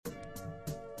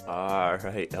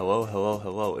Alright,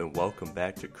 hello, and welcome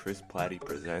back to Chris Platty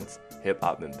Presents Hip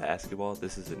Hop and Basketball.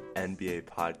 This is an NBA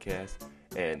podcast,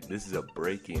 and this is a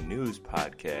breaking news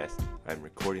podcast. I'm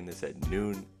recording this at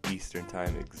noon Eastern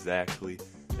Time exactly.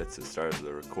 That's the start of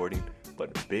the recording.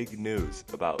 But big news,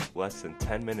 about less than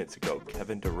 10 minutes ago,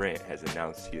 Kevin Durant has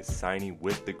announced he is signing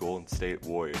with the Golden State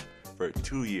Warriors for a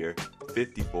 2-year,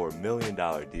 $54 million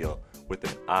deal with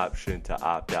an option to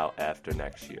opt out after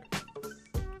next year.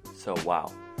 So,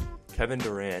 wow. Kevin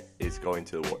Durant is going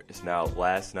to the Warriors. Now,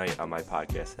 last night on my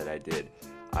podcast that I did,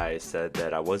 I said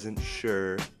that I wasn't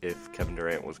sure if Kevin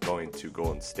Durant was going to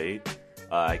Golden State.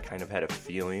 I kind of had a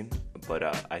feeling, but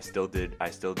I still did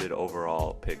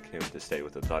overall pick him to stay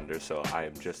with the Thunder, so I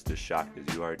am just as shocked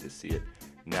as you are to see it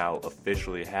now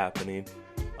officially happening.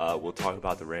 We'll talk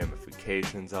about the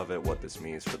ramifications of it, what this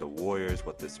means for the Warriors,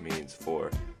 what this means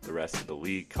for the rest of the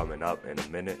league coming up in a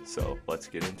minute, so let's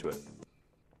get into it.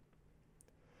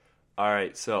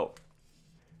 Alright, so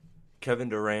Kevin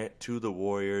Durant to the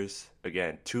Warriors,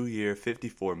 again, 2-year,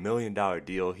 $54 million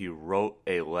deal. He wrote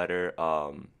a letter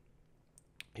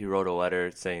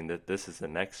saying that this is the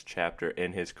next chapter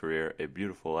in his career, a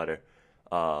beautiful letter.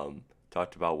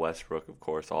 Talked about Westbrook, of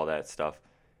course, all that stuff.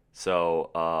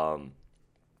 So,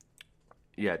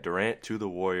 Durant to the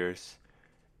Warriors,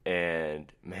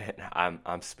 and man,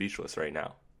 I'm speechless right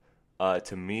now.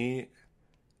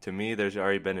 To me, there's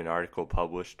already been an article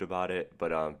published about it,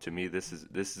 but to me, this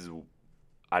is.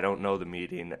 I don't know the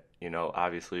meeting.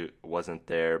 Obviously wasn't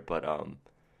there, but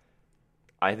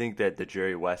I think that the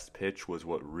Jerry West pitch was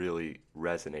what really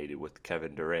resonated with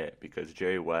Kevin Durant, because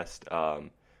Jerry West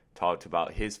talked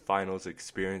about his finals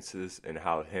experiences and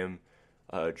how him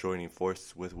joining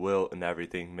forces with Wilt and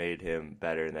everything made him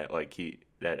better, and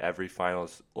that every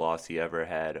finals loss he ever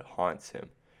had haunts him.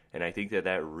 And I think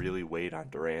that really weighed on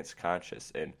Durant's conscience.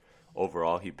 And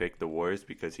overall, he picked the Warriors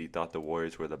because he thought the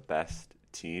Warriors were the best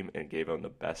team and gave him the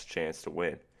best chance to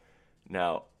win.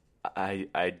 Now, I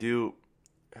do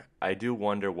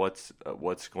wonder what's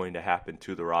going to happen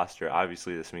to the roster.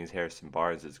 Obviously, this means Harrison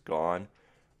Barnes is gone,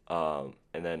 and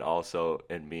then also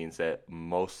it means that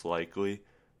most likely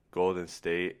Golden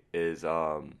State is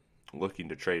looking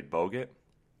to trade Bogut.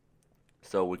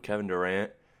 So with Kevin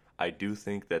Durant, I do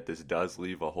think that this does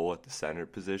leave a hole at the center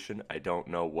position. I don't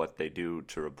know what they do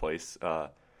to replace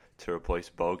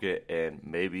Bogut and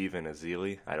maybe even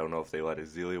Ezeli. I don't know if they let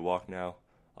Ezeli walk now.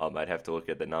 I'd have to look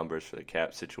at the numbers for the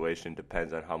cap situation.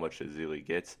 Depends on how much Ezeli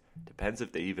gets. Depends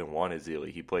if they even want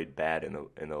Ezeli. He played bad in the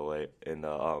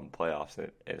playoffs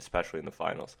and especially in the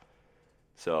finals.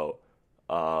 So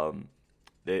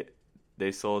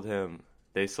they sold him.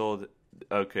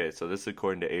 Okay, so this is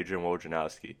according to Adrian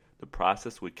Wojnarowski. The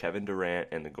process with Kevin Durant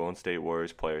and the Golden State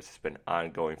Warriors players has been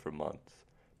ongoing for months.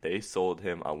 They sold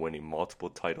him on winning multiple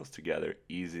titles together,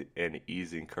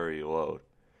 easing Curry load.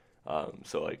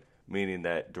 Meaning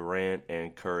that Durant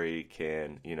and Curry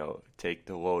can, take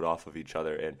the load off of each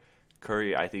other. And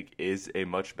Curry, I think, is a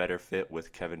much better fit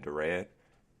with Kevin Durant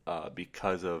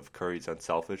because of Curry's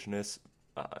unselfishness.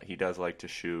 He does like to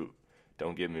shoot.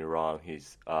 Don't get me wrong.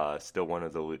 He's still one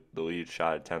of the lead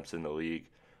shot attempts in the league,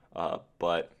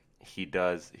 but he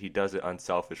does it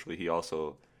unselfishly. He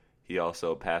also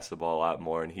passes the ball a lot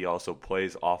more, and he also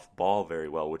plays off ball very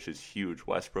well, which is huge.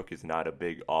 Westbrook is not a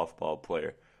big off ball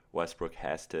player. Westbrook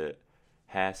has to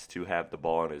have the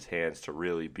ball in his hands to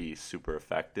really be super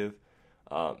effective,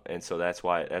 and so that's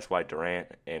why Durant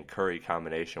and Curry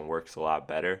combination works a lot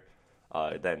better.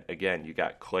 Then again, you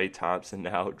got Klay Thompson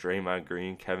now, Draymond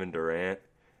Green, Kevin Durant,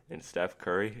 and Steph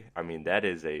Curry. I mean, that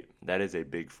is a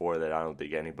big four that I don't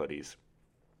think anybody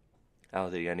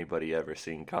ever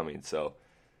seen coming. So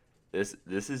this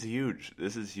is huge.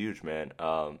 This is huge, man.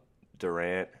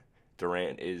 Durant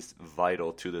is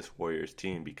vital to this Warriors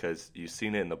team because you've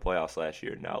seen it in the playoffs last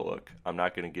year. Now look, I'm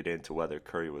not going to get into whether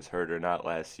Curry was hurt or not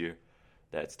last year.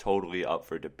 That's totally up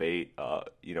for debate.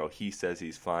 He says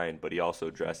he's fine, but he also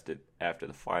addressed it after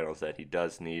the finals that he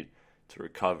does need to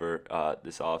recover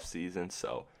this offseason.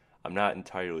 So I'm not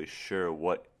entirely sure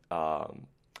what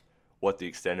the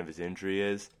extent of his injury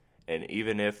is. And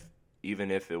even if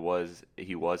he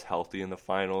was healthy in the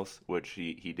finals, which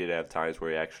he did have times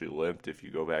where he actually limped if you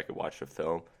go back and watch the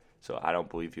film. So I don't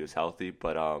believe he was healthy,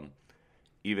 but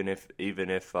even if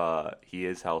he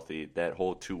is healthy, that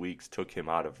whole 2 weeks took him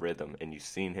out of rhythm, and you've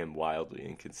seen him wildly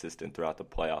inconsistent throughout the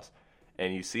playoffs.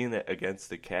 And you've seen that against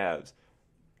the Cavs,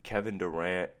 Kevin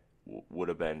Durant would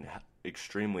have been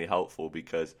extremely helpful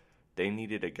because they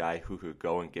needed a guy who could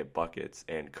go and get buckets,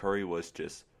 and Curry was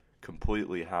just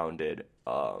completely hounded.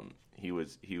 He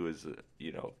was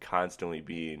constantly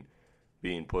being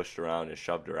being pushed around and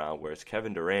shoved around. Whereas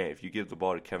Kevin Durant, if you give the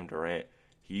ball to Kevin Durant,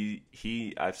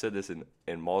 he I've said this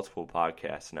in multiple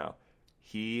podcasts now.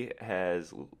 He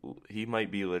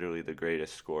might be literally the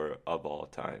greatest scorer of all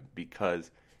time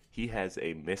because he has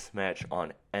a mismatch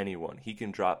on anyone. He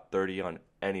can drop 30 on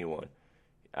anyone.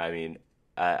 I mean,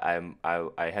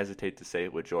 I hesitate to say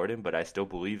it with Jordan, but I still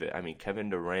believe it. I mean, Kevin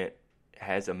Durant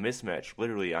has a mismatch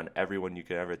literally on everyone you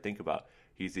can ever think about.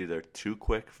 He's either too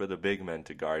quick for the big men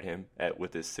to guard him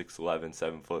with his 6'11",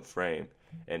 7-foot frame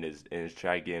and his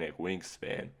gigantic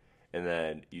wingspan, and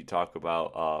then you talk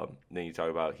about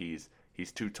he's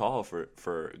too tall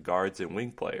for guards and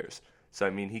wing players. So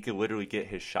I mean, he could literally get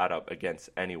his shot up against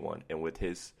anyone, and with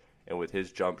his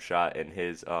jump shot and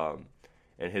his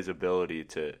ability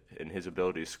to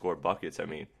score buckets. I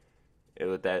mean,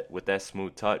 with that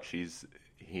smooth touch,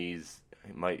 he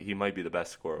might be the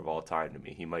best scorer of all time to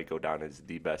me. He might go down as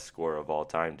the best scorer of all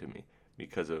time to me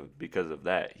because of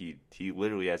that. He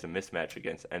literally has a mismatch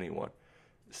against anyone.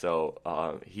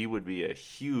 So he would be a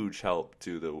huge help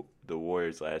to the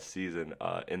Warriors last season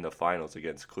in the finals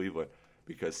against Cleveland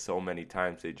because so many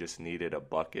times they just needed a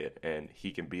bucket, and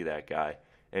he can be that guy.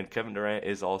 And Kevin Durant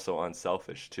is also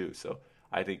unselfish too, so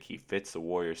I think he fits the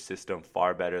Warriors system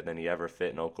far better than he ever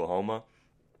fit in Oklahoma.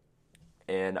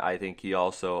 And I think he'll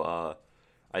also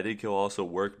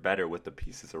work better with the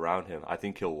pieces around him. I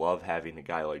think he'll love having a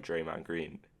guy like Draymond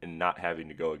Green and not having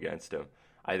to go against him.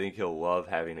 I think he'll love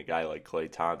having a guy like Klay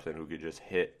Thompson who could just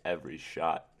hit every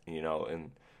shot,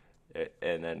 and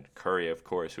then Curry, of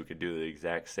course, who could do the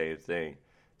exact same thing.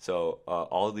 So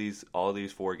all these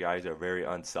four guys are very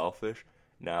unselfish.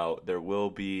 Now there will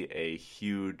be a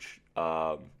huge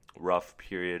rough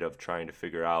period of trying to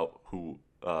figure out who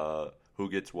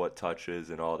gets what touches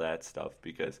and all that stuff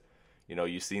because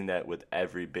you've seen that with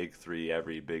every big three,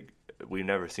 we've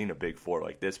never seen a big four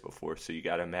like this before, so you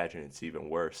got to imagine it's even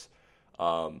worse.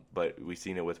 But we've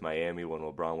seen it with Miami when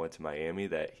LeBron went to Miami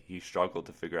that he struggled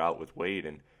to figure out with Wade,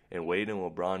 and Wade and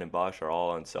LeBron and Bosh are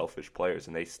all unselfish players,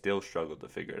 and they still struggled to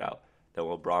figure it out. Then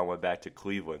LeBron went back to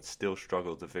Cleveland, still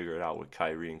struggled to figure it out with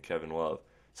Kyrie and Kevin Love.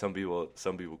 Some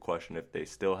people question if they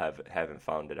still haven't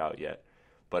found it out yet.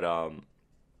 But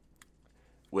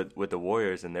with the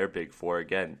Warriors and their big four,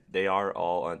 again, they are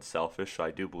all unselfish, so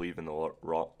I do believe in the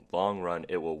long run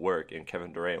it will work, and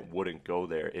Kevin Durant wouldn't go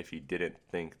there if he didn't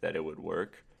think that it would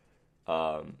work.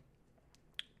 But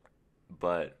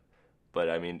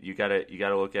I mean, you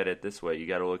gotta look at it this way. You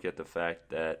gotta look at the fact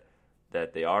that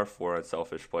they are four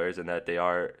unselfish players, and that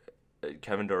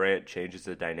Kevin Durant changes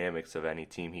the dynamics of any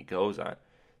team he goes on.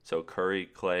 So Curry,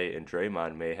 Klay, and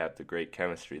Draymond may have the great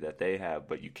chemistry that they have,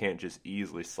 but you can't just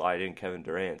easily slide in Kevin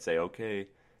Durant and say, okay,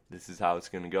 this is how it's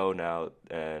going to go now,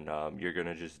 and you're going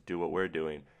to just do what we're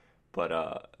doing. But,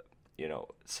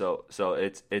 so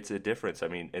it's a difference. I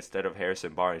mean, instead of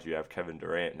Harrison Barnes, you have Kevin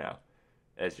Durant now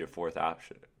as your fourth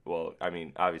option. Well, I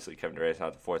mean, obviously Kevin Durant's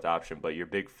not the fourth option, but your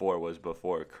big four was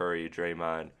before Curry,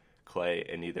 Draymond, Klay,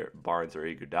 and either Barnes or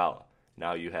Iguodala.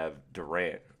 Now you have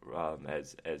Durant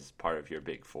as part of your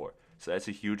big four. So that's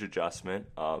a huge adjustment.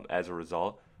 As a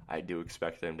result, I do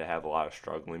expect them to have a lot of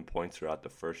struggling points throughout the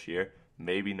first year.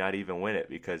 Maybe not even win it,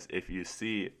 because if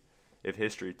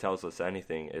history tells us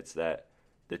anything, it's that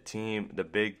the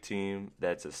big team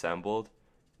that's assembled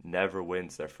never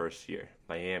wins their first year.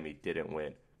 Miami didn't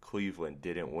win. Cleveland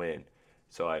didn't win.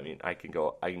 So I mean, I can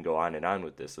go on and on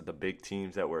with this. So the big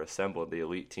teams that were assembled, the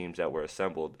elite teams that were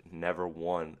assembled, never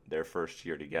won their first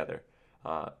year together.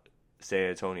 San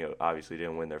Antonio obviously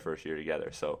didn't win their first year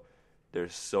together. So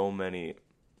there's so many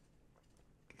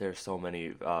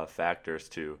factors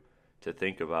to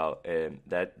think about, and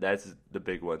that's the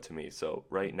big one to me. So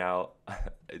right now,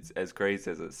 it's as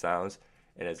crazy as it sounds,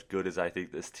 and as good as I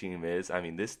think this team is. I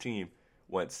mean, this team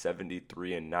went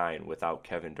 73-9 without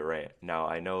Kevin Durant. Now,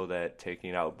 I know that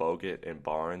taking out Bogut and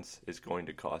Barnes is going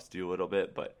to cost you a little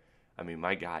bit, but I mean,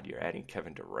 my God, you're adding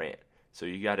Kevin Durant. So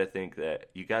you got to think that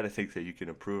you can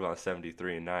improve on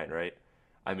 73-9, right?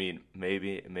 I mean,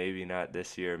 maybe not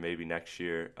this year, maybe next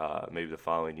year, maybe the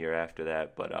following year after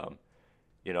that, but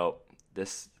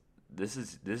this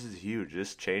is huge.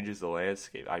 This changes the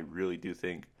landscape. I really do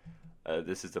think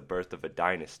this is the birth of a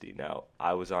dynasty. Now,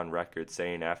 I was on record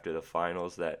saying after the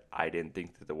finals that I didn't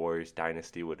think that the Warriors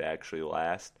dynasty would actually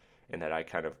last, and that I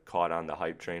kind of caught on the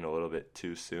hype train a little bit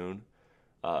too soon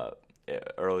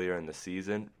earlier in the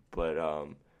season. But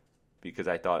because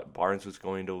I thought Barnes was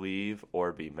going to leave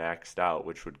or be maxed out,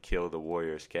 which would kill the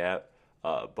Warriors' cap.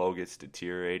 Bogut's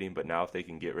deteriorating, but now if they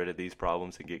can get rid of these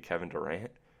problems and get Kevin Durant,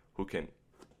 who can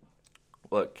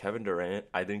 – look, Kevin Durant,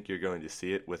 I think you're going to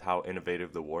see it with how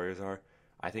innovative the Warriors are.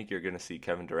 I think you're going to see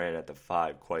Kevin Durant at the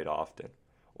 5 quite often,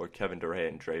 or Kevin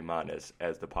Durant and Draymond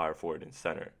as the power forward and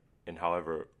center, in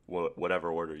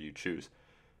whatever order you choose.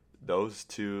 Those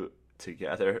two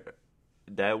together,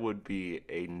 that would be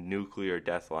a nuclear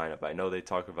death lineup. I know they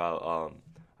talk about,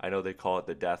 I know they call it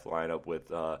the death lineup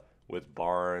with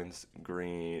Barnes,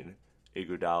 Green,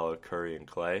 Iguodala, Curry, and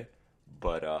Clay.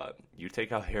 But you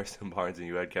take out Harrison Barnes and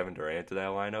you add Kevin Durant to that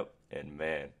lineup, and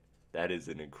man, that is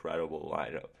an incredible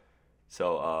lineup.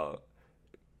 So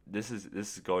this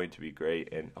is going to be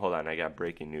great. And hold on, I got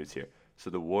breaking news here. So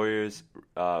the Warriors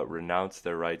renounced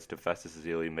their rights to Festus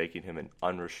Ezeli, making him an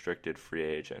unrestricted free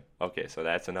agent. Okay, so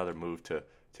that's another move to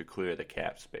clear the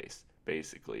cap space.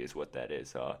 Basically, is what that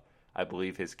is. I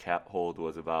believe his cap hold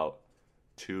was about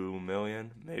 $2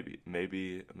 million,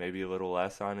 maybe a little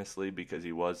less, honestly, because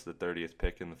he was the 30th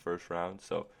pick in the first round.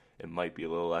 So it might be a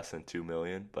little less than $2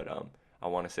 million, but I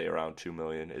want to say around $2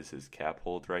 million is his cap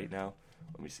hold right now.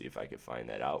 Let me see if I can find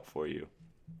that out for you.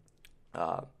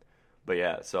 But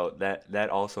yeah, so that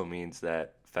also means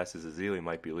that Festus Ezeli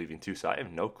might be leaving too. So I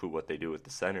have no clue what they do with the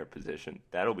center position.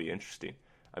 That'll be interesting.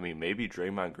 I mean, maybe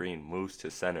Draymond Green moves to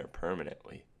center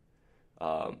permanently,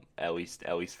 at least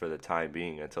for the time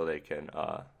being, until they can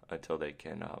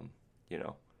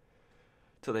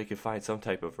find some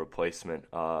type of replacement.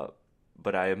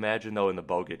 But I imagine though in the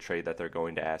Bogut trade that they're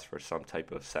going to ask for some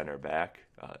type of center back.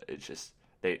 It's just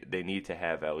they need to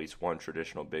have at least one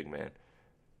traditional big man.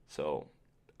 So.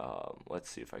 Let's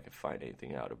see if I can find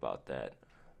anything out about that.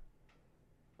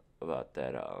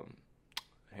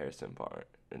 Harrison Barnes.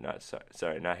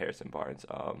 Not Harrison Barnes.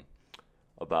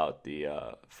 About the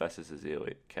Festus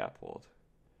Ezeli cap hold.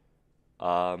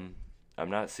 I'm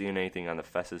not seeing anything on the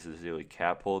Festus Ezeli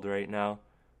cap hold right now.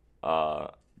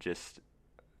 Just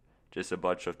a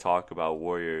bunch of talk about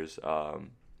Warriors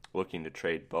looking to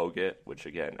trade Bogut, which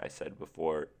again I said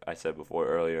before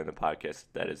earlier in the podcast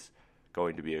that is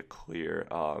going to be a clear.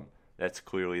 That's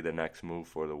clearly the next move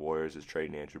for the Warriors is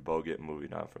trading Andrew Bogut and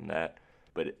moving on from that.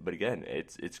 But again,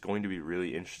 it's going to be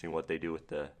really interesting what they do with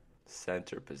the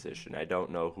center position. I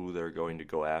don't know who they're going to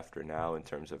go after now in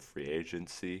terms of free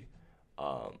agency.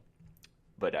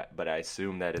 But I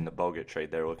assume that in the Bogut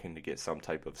trade they're looking to get some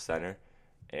type of center,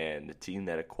 and the team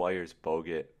that acquires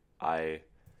Bogut, I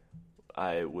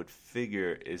would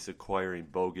figure is acquiring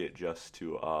Bogut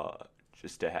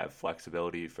just to have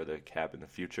flexibility for the cap in the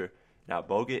future. Now,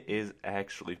 Bogut is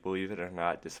actually, believe it or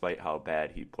not, despite how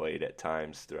bad he played at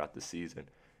times throughout the season,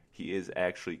 he is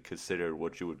actually considered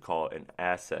what you would call an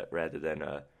asset rather than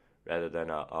a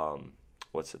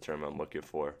what's the term I'm looking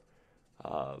for?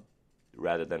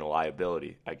 Rather than a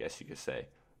liability, I guess you could say.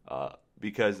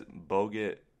 Because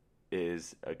Bogut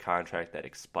is a contract that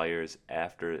expires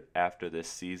after this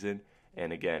season,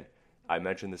 and again, I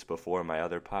mentioned this before in my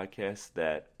other podcast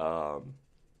that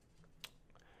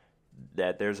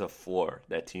that there's a floor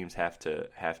that teams have to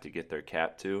get their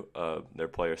cap to, their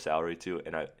player salary to,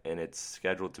 and it's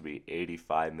scheduled to be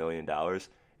 $85 million,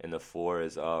 and the floor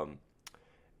is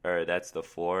that's the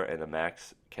floor, and the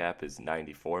max cap is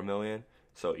 $94 million.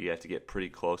 So you have to get pretty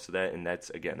close to that, and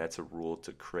that's a rule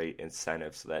to create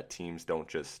incentives so that teams don't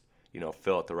just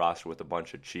fill out the roster with a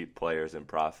bunch of cheap players and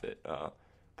profit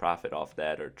off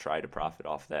that or try to profit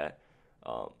off that.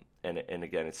 And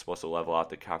again, it's supposed to level out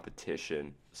the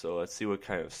competition. So let's see what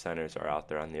kind of centers are out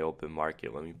there on the open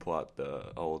market. Let me pull out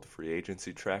the old free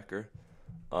agency tracker.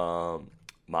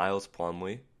 Miles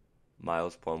Plumlee.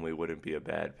 Miles Plumlee wouldn't be a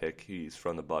bad pick. He's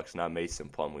from the Bucks, not Mason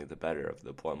Plumlee, the better of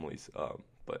the Plumlees,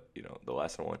 but the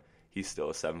lesser one. He's still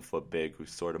a 7-foot big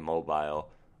who's sort of mobile.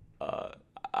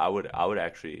 I would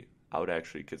actually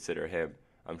consider him.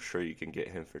 I'm sure you can get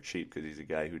him for cheap because he's a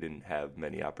guy who didn't have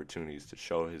many opportunities to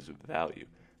show his value.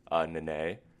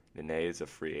 Nene is a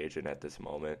free agent at this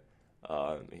moment.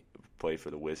 He played for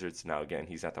the Wizards. Now, again,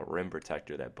 he's not the rim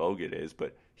protector that Bogut is,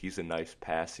 but he's a nice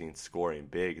passing, scoring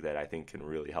big that I think can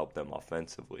really help them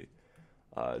offensively.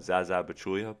 Zaza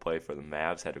Pachulia played for the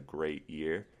Mavs, had a great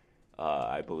year.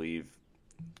 I believe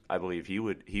he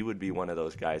would be one of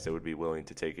those guys that would be willing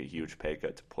to take a huge pay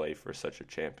cut to play for such a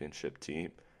championship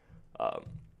team.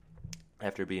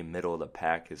 After being middle of the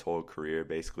pack his whole career,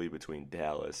 basically between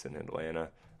Dallas and Atlanta,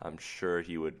 I'm sure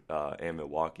he would, and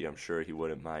Milwaukee, I'm sure he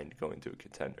wouldn't mind going to a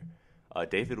contender.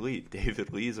 David Lee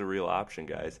is a real option,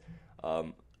 guys.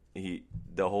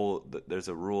 There's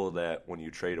a rule that when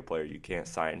you trade a player, you can't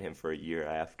sign him for a year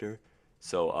after.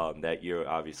 So that year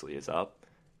obviously is up,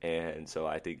 and so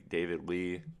I think David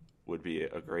Lee would be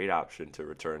a great option to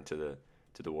return to the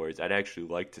Warriors. I'd actually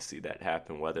like to see that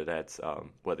happen, whether that's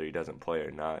whether he doesn't play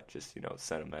or not, just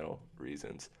sentimental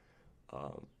reasons.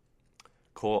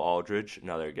 Cole Aldridge,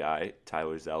 another guy.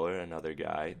 Tyler Zeller, another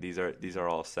guy. These are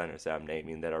all centers that I'm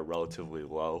naming that are relatively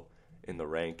low in the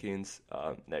rankings.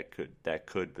 That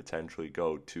could potentially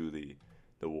go to the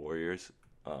Warriors.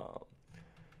 Um,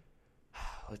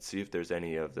 let's see if there's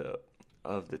any of the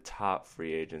top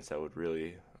free agents that would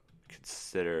really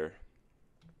consider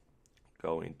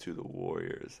going to the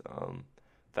Warriors.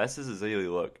 Festus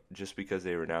Ezeli, look, just because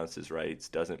they renounce his rights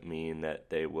doesn't mean that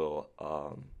they will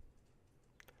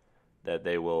that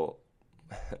they will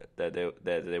that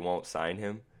they won't sign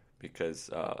him, because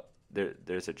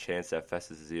there's a chance that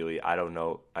Festus Ezeli, I don't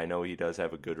know, I know he does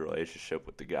have a good relationship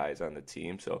with the guys on the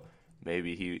team, so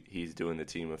maybe he's doing the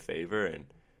team a favor and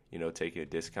taking a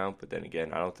discount. But then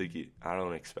again, I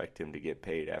don't expect him to get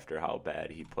paid after how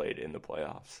bad he played in the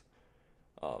playoffs.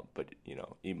 But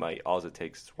he might. All it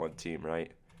takes is one team,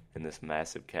 right, in this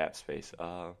massive cap space.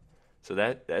 So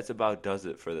that's about does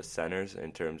it for the centers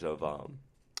in terms of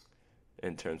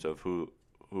who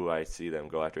I see them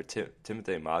go after.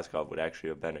 Timothy Mozgov would actually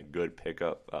have been a good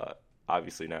pickup.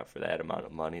 Obviously not for that amount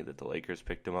of money that the Lakers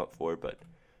picked him up for, but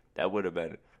that wouldn't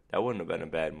have been a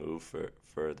bad move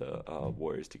for the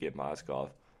Warriors to get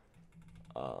Mozgov.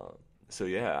 So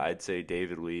yeah, I'd say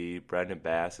David Lee, Brendan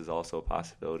Bass is also a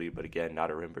possibility, but again, not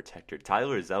a rim protector.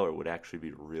 Tyler Zeller would actually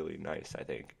be really nice, I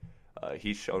think.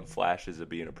 He's shown flashes of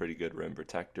being a pretty good rim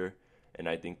protector, and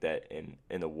I think that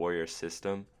in the Warriors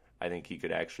system, I think he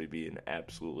could actually be an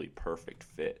absolutely perfect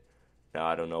fit. Now,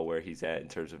 I don't know where he's at in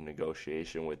terms of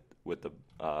negotiation with the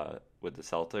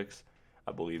Celtics.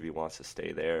 I believe he wants to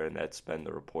stay there, and that's been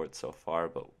the report so far,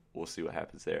 but we'll see what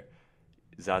happens there.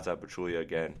 Zaza Pachulia,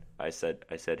 again, I said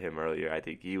him earlier. I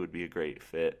think he would be a great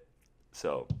fit.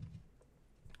 So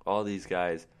all these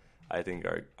guys, I think,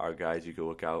 are guys you can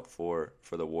look out for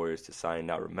the Warriors to sign.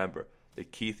 Now, remember, the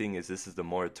key thing is this is the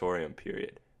moratorium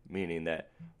period, meaning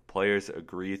that players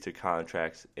agree to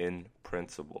contracts in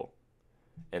principle.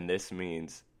 And this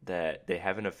means that they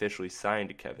haven't officially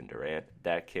signed Kevin Durant.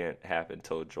 That can't happen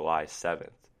until July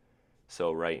 7th.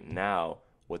 So right now,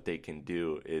 what they can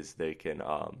do is they can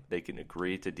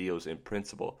agree to deals in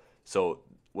principle. So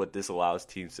what this allows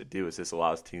teams to do is this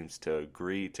allows teams to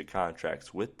agree to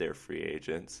contracts with their free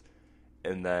agents,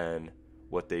 and then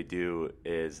what they do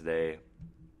is they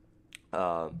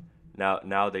now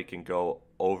they can go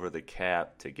over the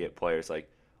cap to get players like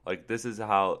this is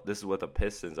what the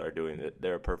Pistons are doing.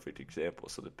 They're a perfect example.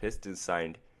 So the Pistons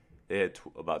signed. They had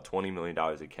about $20 million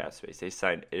in cap space. They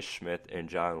signed Ish Smith and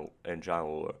John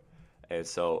Lure. And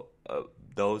so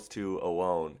those two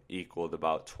alone equaled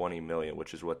about $20 million,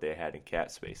 which is what they had in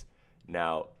cap space.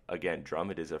 Now, again,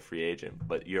 Drummond is a free agent,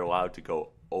 but you're allowed to go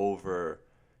over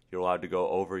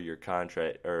your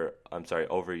contract, or I'm sorry,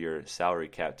 over your salary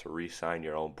cap to re-sign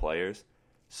your own players.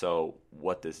 So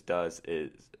what this does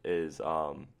is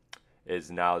now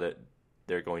that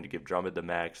they're going to give Drummond the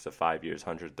max to 5 years,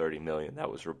 $130 million. That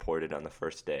was reported on the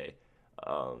first day.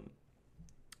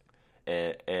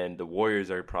 And the Warriors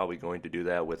are probably going to do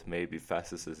that with maybe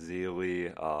Festus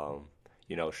Ezeli.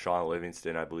 Sean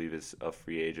Livingston, I believe, is a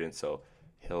free agent, so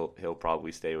he'll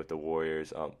probably stay with the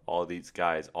Warriors. All these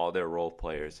guys, all their role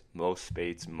players, Mo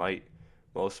Spates. I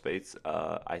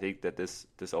think that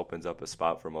this opens up a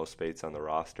spot for Mo Spates on the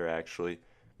roster, actually,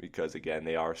 because again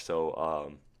they are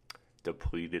so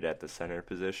depleted at the center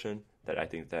position that I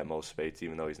think that Mo Spates,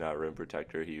 even though he's not a rim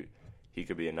protector, he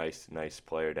could be a nice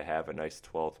player to have, a nice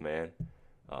 12th man.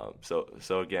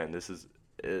 So again, this is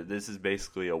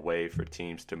basically a way for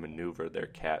teams to maneuver their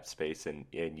cap space and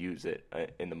use it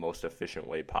in the most efficient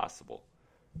way possible.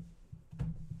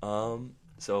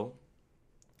 So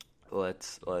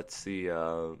let's see.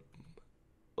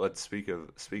 Let's speak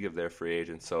of their free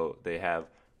agents. So they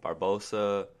have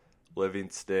Barbosa,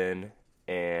 Livingston,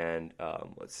 and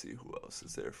let's see who else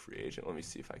is their free agent. Let me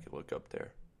see if I can look up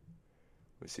their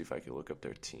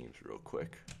teams real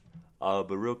quick. But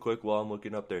real quick, while I'm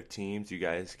looking up their teams, you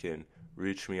guys can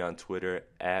reach me on Twitter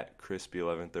at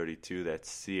Crispy1132. That's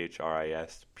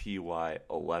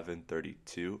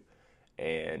CHRISPY1132,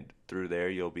 and through there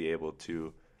you'll be able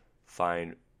to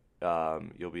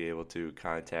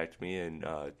contact me and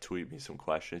tweet me some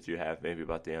questions you have, maybe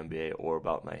about the NBA or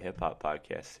about my hip hop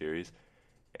podcast series.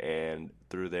 And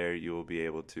through there you will be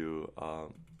able to,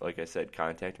 like I said,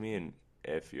 contact me, and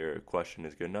if your question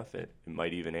is good enough, it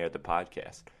might even air the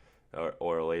podcast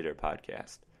or a later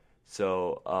podcast.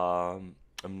 So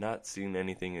I'm not seeing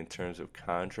anything in terms of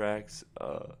contracts.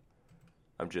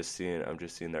 I'm just seeing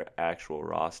their actual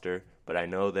roster. But I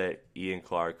know that Ian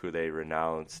Clark, who they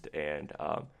renounced, and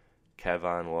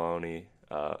Kevon Looney,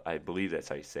 I believe that's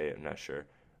how you say it. I'm not sure.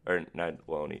 or not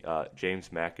Loney, James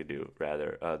McAdoo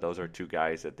rather. Those are two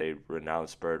guys that they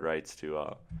renounced bird rights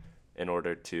to in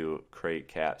order to create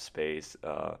cap space.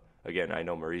 Again, I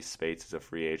know Maurice Spates is a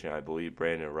free agent. I believe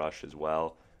Brandon Rush as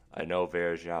well. I know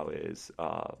Verjao is.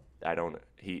 I don't.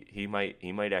 He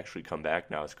might actually come back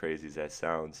now. As crazy as that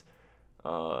sounds,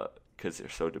 because they're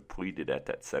so depleted at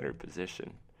that center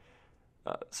position.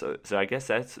 So I guess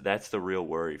that's the real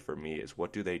worry for me is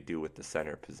what do they do with the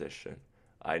center position?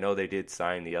 I know they did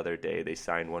sign the other day. They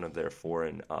signed one of their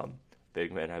foreign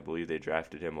big men. I believe they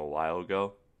drafted him a while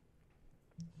ago.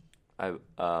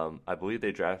 I believe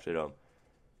they drafted him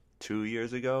 2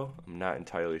 years ago. I'm not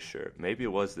entirely sure. Maybe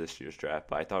it was this year's draft,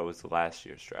 but I thought it was the last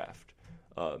year's draft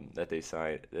that they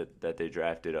signed that they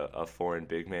drafted a foreign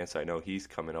big man. So I know he's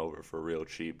coming over for real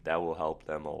cheap. That will help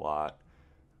them a lot.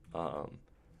 Um,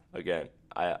 Again,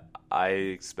 I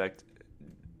expect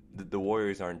the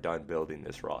Warriors aren't done building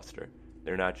this roster.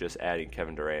 They're not just adding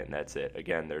Kevin Durant and that's it.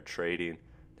 Again, they're trading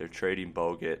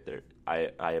Bogut.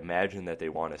 I imagine that they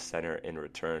want a center in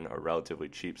return, a relatively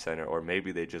cheap center, or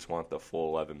maybe they just want the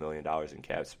full $11 million in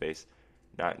cap space.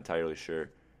 Not entirely sure.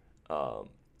 Um,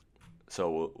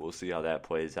 so we'll see how that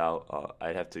plays out.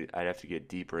 I'd have to get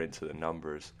deeper into the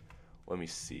numbers. Let me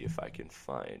see if I can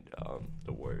find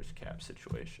the Warriors cap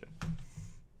situation.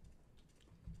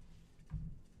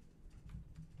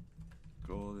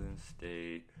 Golden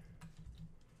State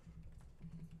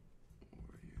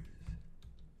Warriors.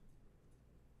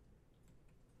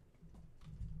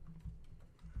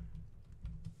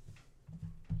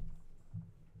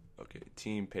 Okay,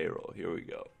 team payroll. Here we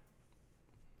go.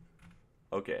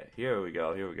 Okay, here we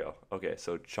go. Here we go. Okay,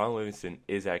 so Sean Livingston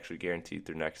is actually guaranteed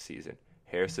through next season.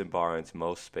 Harrison Barnes,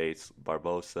 Mo Spates,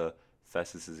 Barbosa,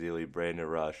 Festus Ezeli, Brandon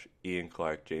Rush, Ian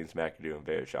Clark, James McAdoo, and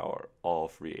Varejao are all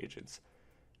free agents.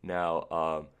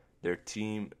 Now, their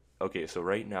team. Okay, so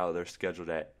right now they're scheduled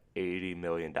at $80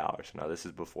 million. Now this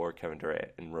is before Kevin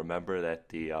Durant, and remember that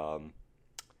the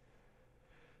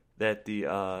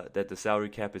salary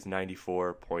cap is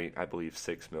 94 point I believe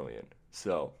 6 million.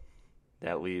 So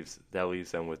that leaves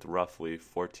them with roughly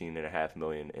 14.5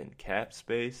 million in cap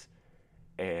space,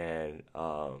 and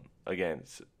again,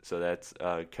 so that's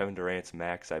Kevin Durant's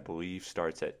max I believe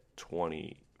starts at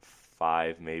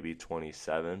 25, maybe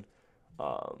 27.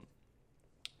 Um,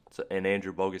 and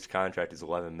Andrew Bogut's contract is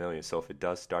 11 million. So if it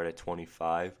does start at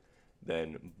 25,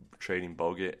 then trading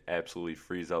Bogut absolutely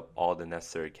frees up all the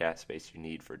necessary cap space you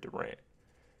need for Durant.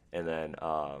 And then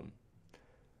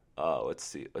let's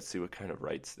see what kind of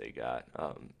rights they got.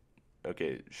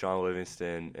 Okay, Sean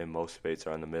Livingston and Mo Spates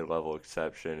are on the mid-level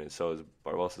exception, and so is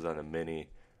Barbosa's on the mini.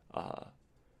 Uh,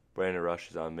 Brandon Rush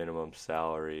is on minimum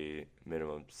salary,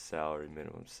 minimum salary,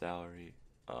 minimum salary.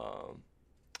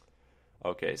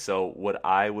 Okay, so what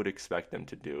I would expect them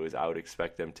to do is I would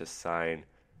expect them to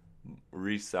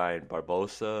re-sign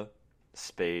Barbosa,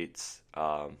 Spates,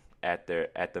 at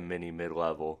the mini mid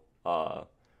level,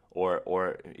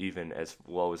 or even as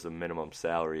low as the minimum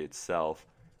salary itself.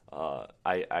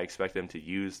 I expect them to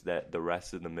use the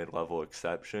rest of the mid level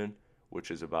exception, which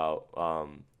is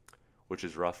which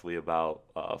is roughly about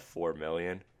 4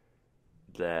 million.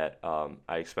 That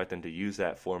I expect them to use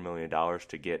that $4 million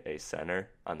to get a center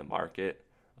on the market.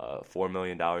 $4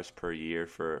 million per year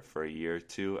for a year or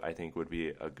two, I think would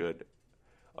be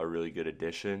a really good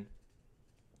addition,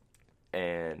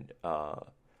 and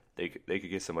they could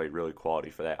get somebody really quality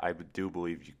for that. I do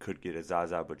believe you could get a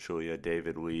Zaza Pachulia,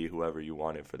 David Lee, whoever you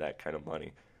wanted for that kind of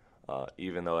money.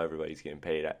 Even though everybody's getting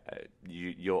paid,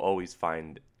 you'll always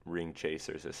find ring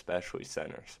chasers, especially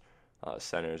centers.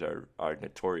 Centers are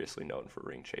notoriously known for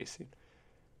ring chasing.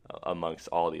 Amongst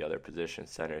all the other positions,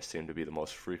 centers seem to be the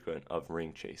most frequent of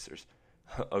ring chasers.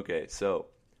 Okay, so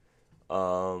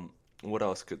what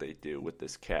else could they do with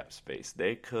this cap space?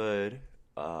 They could.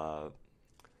 I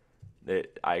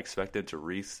expect them to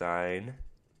re-sign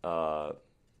Verjao.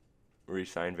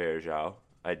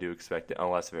 I do expect it,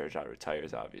 unless Verjao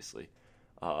retires, obviously.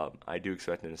 I do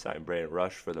expect them to sign Brandon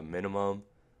Rush for the minimum.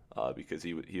 Because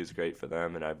he was great for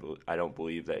them, and I don't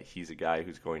believe that he's a guy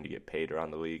who's going to get paid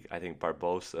around the league. I think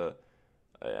Barbosa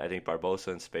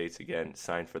and Spates again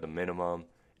signed for the minimum,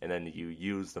 and then you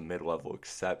use the mid-level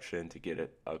exception to get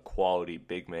a quality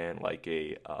big man like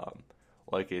a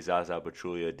Zaza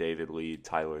Pachulia, David Lee,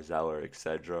 Tyler Zeller,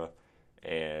 etc.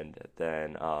 And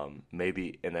then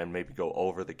maybe go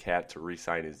over the cap to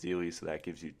re-sign Ezeli, so that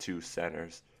gives you two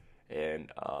centers, and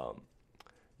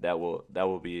that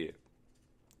would be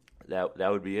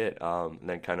it. And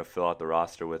then kind of fill out the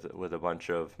roster with a bunch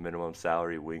of minimum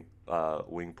salary wing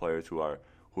players who are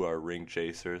ring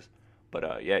chasers.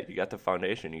 But yeah, you got the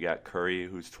foundation. You got Curry,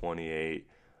 who's 28.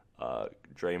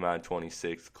 Draymond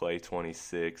 26, Clay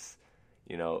 26.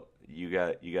 You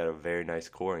got a very nice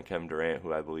core in Kevin Durant,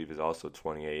 who I believe is also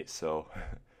 28. So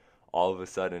all of a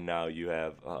sudden now you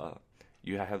have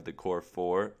the core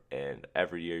four, and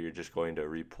every year you're just going to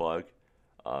replug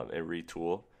and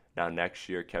retool. Now next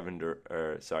year,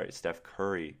 Steph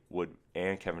Curry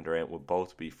and Kevin Durant would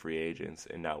both be free agents,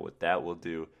 and now what that will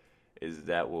do is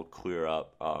that will clear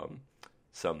up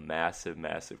some massive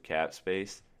cap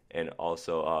space, and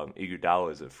also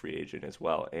Iguodala is a free agent as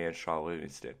well, and Sean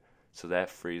Livingston. So that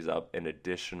frees up an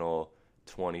additional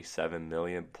 27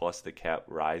 million, plus the cap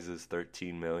rises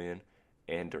 13 million,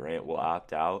 and Durant will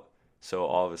opt out. So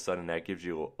all of a sudden that gives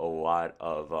you a lot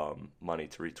of money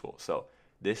to retool. So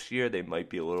this year they might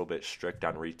be a little bit strict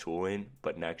on retooling,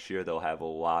 but next year they'll have a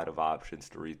lot of options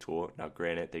to retool. Now,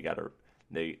 granted, they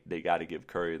got to give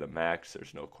Curry the max.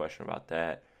 There's no question about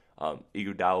that.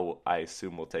 Iguodala, I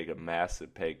assume, will take a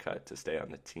massive pay cut to stay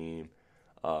on the team.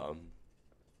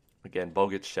 Again,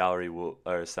 Bogut's salary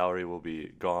will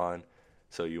be gone,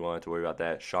 so you won't have to worry about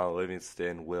that. Sean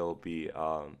Livingston will be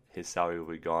his salary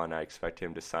will be gone. I expect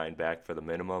him to sign back for the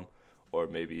minimum, or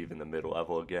maybe even the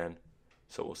mid-level again.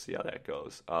 So we'll see how that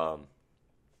goes.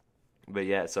 But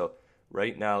yeah, so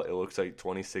right now it looks like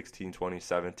 2016,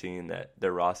 2017 that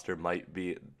their roster might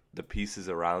be, the pieces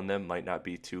around them might not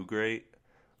be too great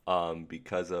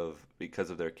because of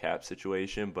their cap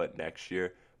situation. But next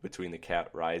year, between the cap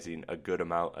rising a good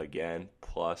amount again,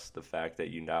 plus the fact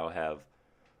that you now have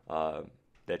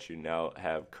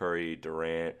Curry,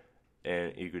 Durant,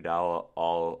 and Iguodala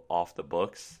all off the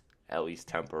books, at least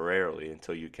temporarily,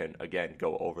 until you can again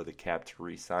go over the cap to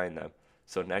re-sign them.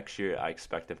 So next year, I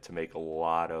expect them to make a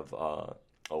lot of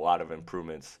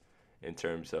improvements in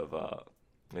terms of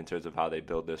how they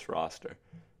build this roster.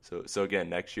 So again,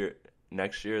 next year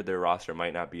their roster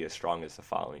might not be as strong as the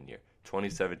following year.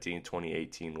 2017,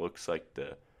 2018 looks like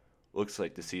the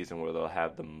season where they'll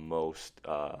have the most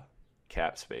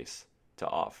cap space to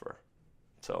offer.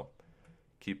 So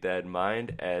keep that in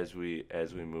mind as we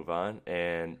move on,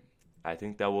 and I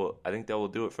think that will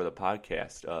do it for the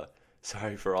podcast.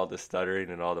 Sorry for all the stuttering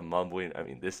and all the mumbling. I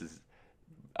mean,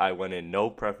 I went in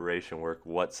no preparation work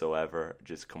whatsoever,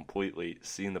 just completely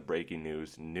seen the breaking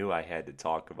news, knew I had to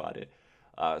talk about it.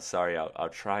 Sorry, I'll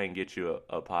try and get you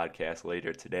a podcast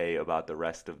later today about the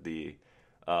rest of the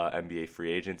NBA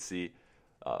free agency.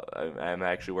 I'm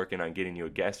actually working on getting you a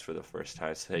guest for the first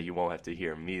time, so you won't have to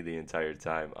hear me the entire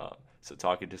time. So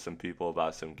talking to some people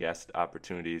about some guest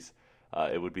opportunities.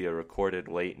 It would be a recorded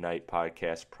late night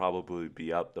podcast, probably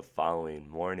be up the following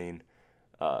morning.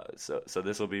 So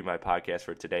this will be my podcast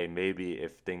for today. Maybe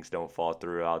if things don't fall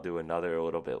through, I'll do another a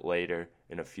little bit later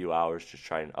in a few hours, just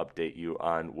try and update you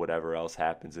on whatever else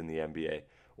happens in the NBA.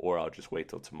 Or I'll just wait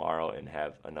till tomorrow and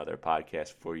have another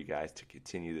podcast for you guys to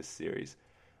continue this series.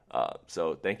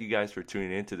 So thank you guys for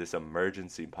tuning in to this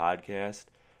emergency podcast.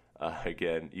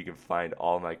 Again, you can find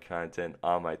all my content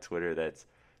on my Twitter. That's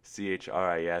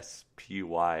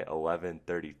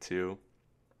CHRISPY1132.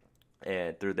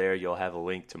 And through there, you'll have a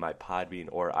link to my Podbean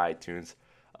or iTunes.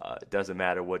 It doesn't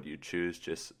matter what you choose.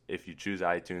 Just if you choose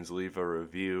iTunes, leave a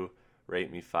review,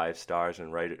 rate me 5 stars,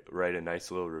 and write a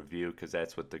nice little review, because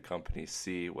that's what the companies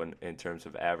see when in terms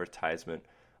of advertisement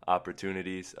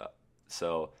opportunities.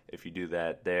 So if you do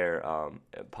that there,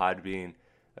 Podbean,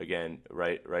 again,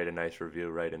 write a nice review,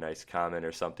 write a nice comment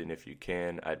or something if you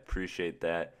can. I'd appreciate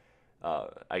that.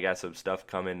 I got some stuff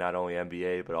coming, not only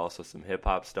NBA, but also some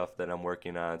hip-hop stuff that I'm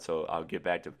working on. So I'll get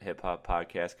back to hip-hop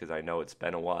podcast because I know it's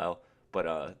been a while.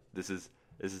 But this is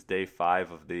day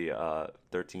 5 of the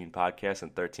 13 podcasts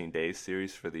and 13 days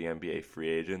series for the NBA free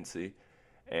agency.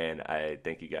 And I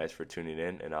thank you guys for tuning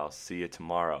in, and I'll see you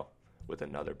tomorrow with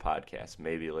another podcast,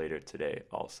 maybe later today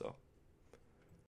also.